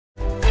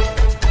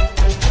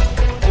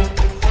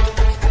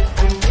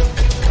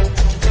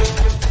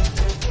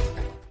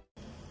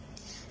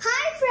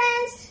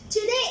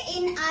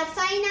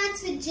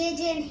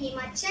and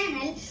HEMA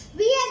channel,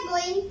 we are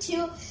going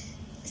to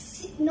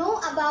know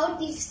about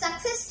the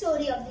success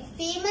story of the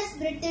famous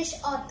British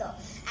author,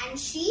 and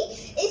she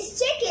is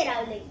J K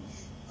Rowling.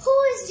 Who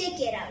is J K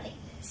Rowling?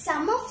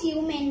 Some of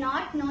you may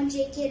not know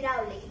J K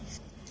Rowling,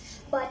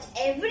 but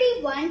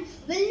everyone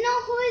will know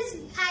who is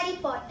Harry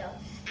Potter.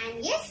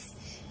 And yes,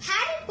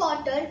 Harry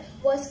Potter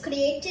was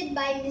created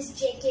by Miss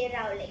J K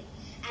Rowling.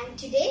 And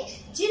today,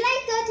 July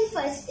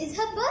 31st is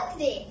her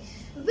birthday.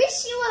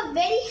 Wish you a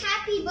very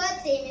happy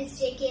birthday, Miss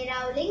J K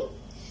Rowling.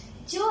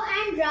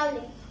 Joanne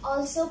Rowling,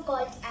 also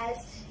called as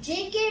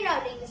J K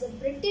Rowling, is a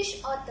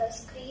British author,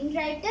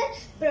 screenwriter,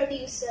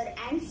 producer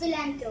and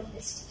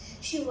philanthropist.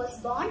 She was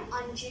born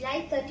on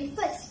July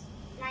 31st,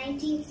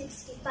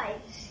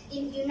 1965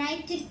 in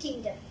United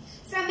Kingdom.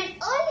 From an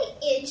early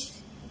age,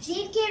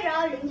 J K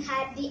Rowling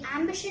had the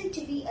ambition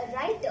to be a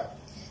writer.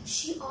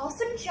 She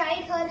often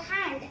tried her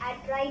hand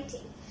at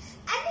writing.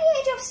 At the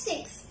age of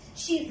 6,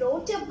 she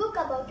wrote a book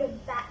about a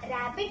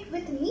rabbit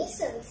with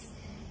measles.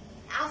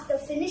 After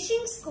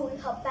finishing school,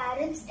 her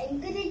parents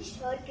encouraged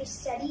her to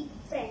study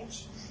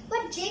French,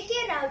 but J K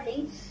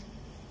Rowling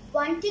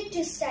wanted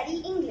to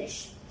study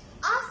English.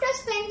 After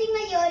spending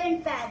a year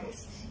in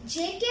Paris,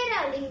 J K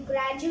Rowling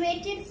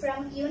graduated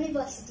from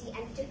university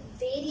and took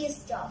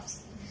various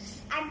jobs.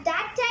 At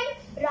that time,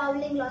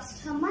 Rowling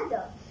lost her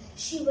mother.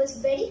 She was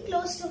very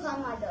close to her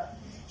mother.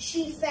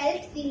 She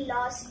felt the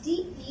loss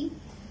deeply.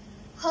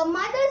 Her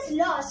mother's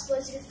loss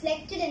was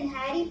reflected in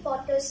Harry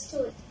Potter's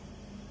story.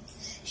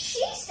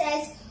 She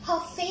says her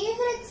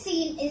favorite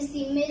scene is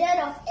the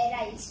Mirror of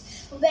Eris,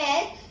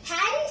 where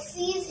Harry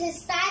sees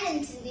his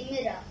parents in the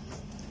mirror.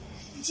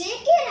 J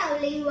K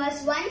Rowling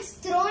was once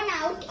thrown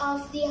out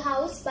of the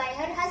house by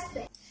her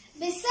husband.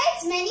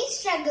 Besides many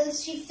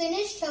struggles, she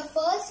finished her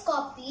first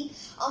copy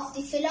of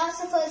The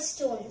Philosopher's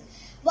Stone.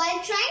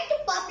 While trying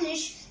to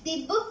publish,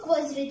 the book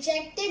was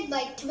rejected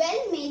by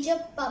 12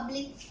 major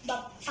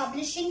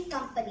publishing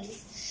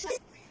companies.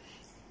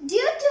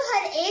 Due to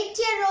her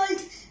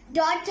 8-year-old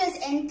daughter's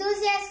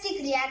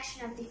enthusiastic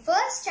reaction of the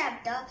first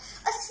chapter,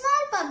 a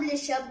small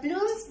publisher,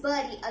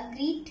 Bloomsbury,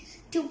 agreed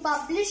to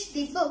publish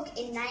the book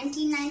in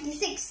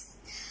 1996.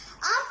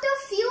 After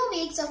a few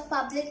weeks of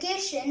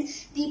publication,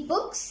 the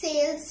book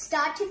sales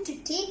started to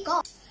take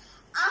off.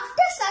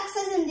 After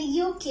success in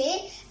the UK,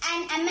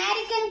 an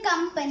American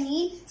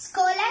company,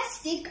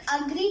 Scholastic,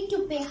 agreed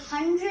to pay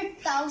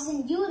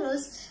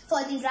 €100,000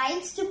 for the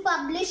rights to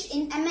publish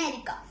in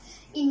America.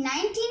 In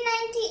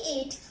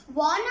 1998,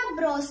 Warner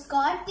Bros.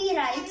 Got the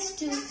rights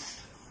to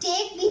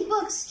take the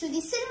books to the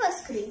silver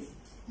screen.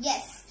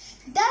 Yes,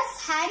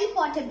 thus Harry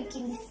Potter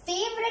became the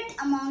favorite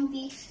among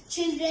the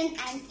children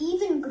and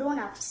even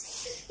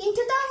grown-ups. In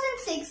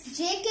 2006,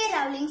 J K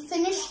Rowling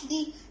finished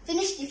the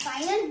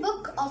final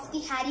book of the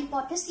Harry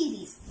Potter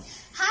series,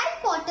 Harry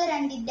Potter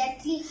and the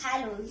Deathly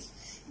Hallows.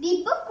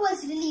 The book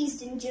was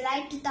released in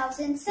July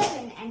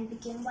 2007 and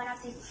became one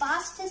of the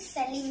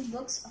fastest-selling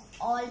books of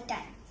all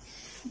time.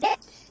 Then,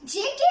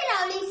 J K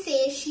Rowling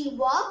says she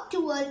walked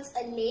towards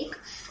a lake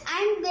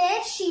and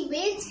there she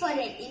waits for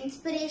an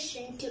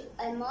inspiration to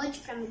emerge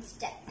from its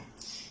depth.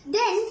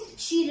 Then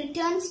she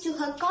returns to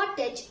her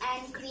cottage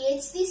and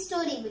creates the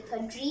story with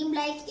her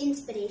dreamlike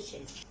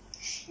inspiration.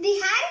 The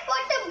Harry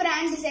Potter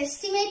brand is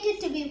estimated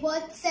to be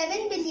worth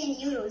 €7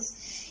 billion.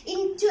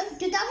 In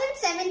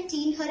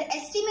 2017, her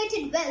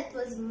estimated wealth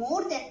was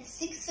more than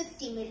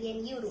 €650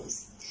 million.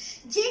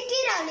 J K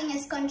Rowling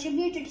has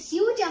contributed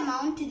huge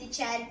amount to the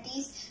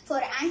charities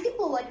for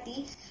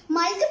anti-poverty,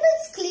 multiple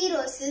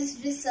sclerosis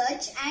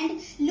research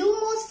and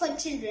Lumos for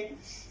children.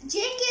 J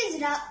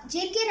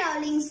K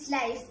Rowling's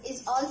life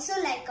is also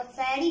like a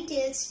fairy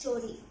tale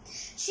story.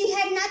 She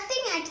had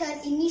nothing at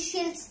her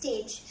initial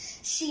stage.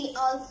 She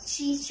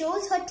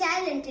shows her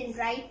talent in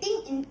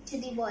writing into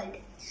the world.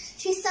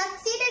 She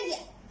succeeded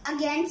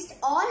against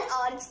all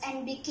odds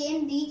and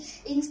became the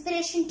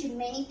inspiration to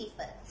many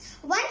people.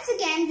 Once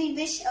again, we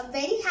wish a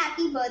very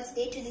happy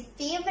birthday to the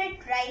favorite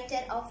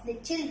writer of the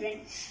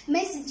children,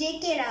 Miss J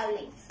K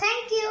Rowling.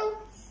 Thank you.